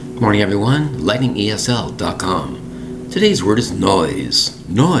Good morning, everyone. lightningesl.com. Today's word is noise.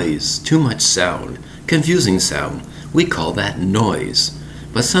 Noise, too much sound, confusing sound. We call that noise.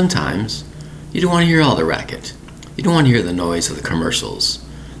 But sometimes you don't want to hear all the racket. You don't want to hear the noise of the commercials,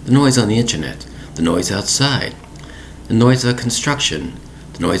 the noise on the internet, the noise outside, the noise of construction,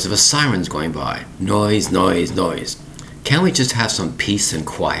 the noise of a sirens going by. Noise, noise, noise. Can't we just have some peace and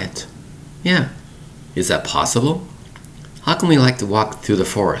quiet? Yeah. Is that possible? How can we like to walk through the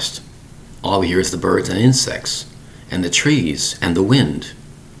forest? All we hear is the birds and insects, and the trees, and the wind.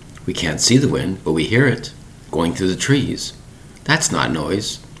 We can't see the wind, but we hear it, going through the trees. That's not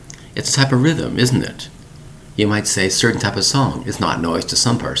noise. It's a type of rhythm, isn't it? You might say a certain type of song is not noise to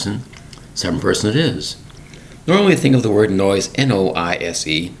some person. Some person it is. Normally we think of the word noise,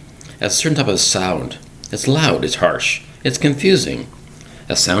 N-O-I-S-E, as a certain type of sound. It's loud, it's harsh, it's confusing.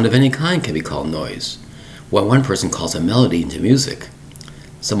 A sound of any kind can be called noise. What one person calls a melody into music,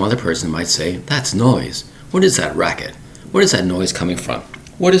 some other person might say, that's noise. What is that racket? What is that noise coming from?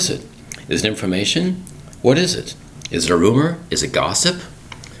 What is it? Is it information? What is it? Is it a rumor? Is it gossip?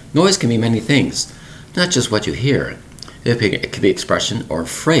 Noise can be many things, not just what you hear. It can be expression or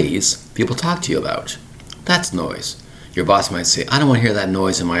phrase people talk to you about. That's noise. Your boss might say, I don't want to hear that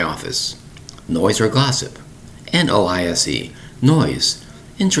noise in my office. Noise or gossip. N-O-I-S-E. Noise.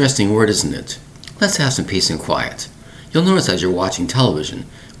 Interesting word, isn't it? Let's have some peace and quiet. You'll notice as you're watching television,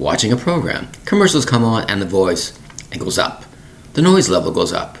 watching a program, commercials come on and the voice goes up. The noise level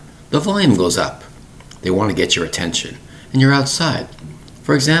goes up. The volume goes up. They want to get your attention. And you're outside.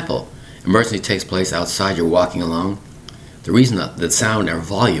 For example, emergency takes place outside, you're walking along. The reason that the sound or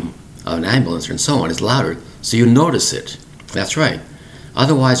volume of an ambulance and so on is louder, so you notice it. That's right.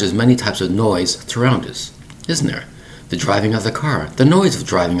 Otherwise, there's many types of noise around us, isn't there? The driving of the car, the noise of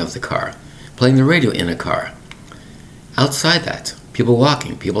driving of the car, playing the radio in a car. Outside that, people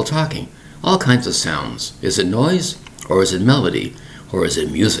walking, people talking, all kinds of sounds. Is it noise, or is it melody, or is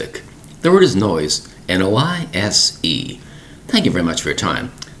it music? The word is noise, N-O-I-S-E. Thank you very much for your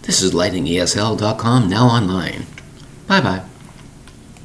time. This is lightningesl.com, now online. Bye-bye.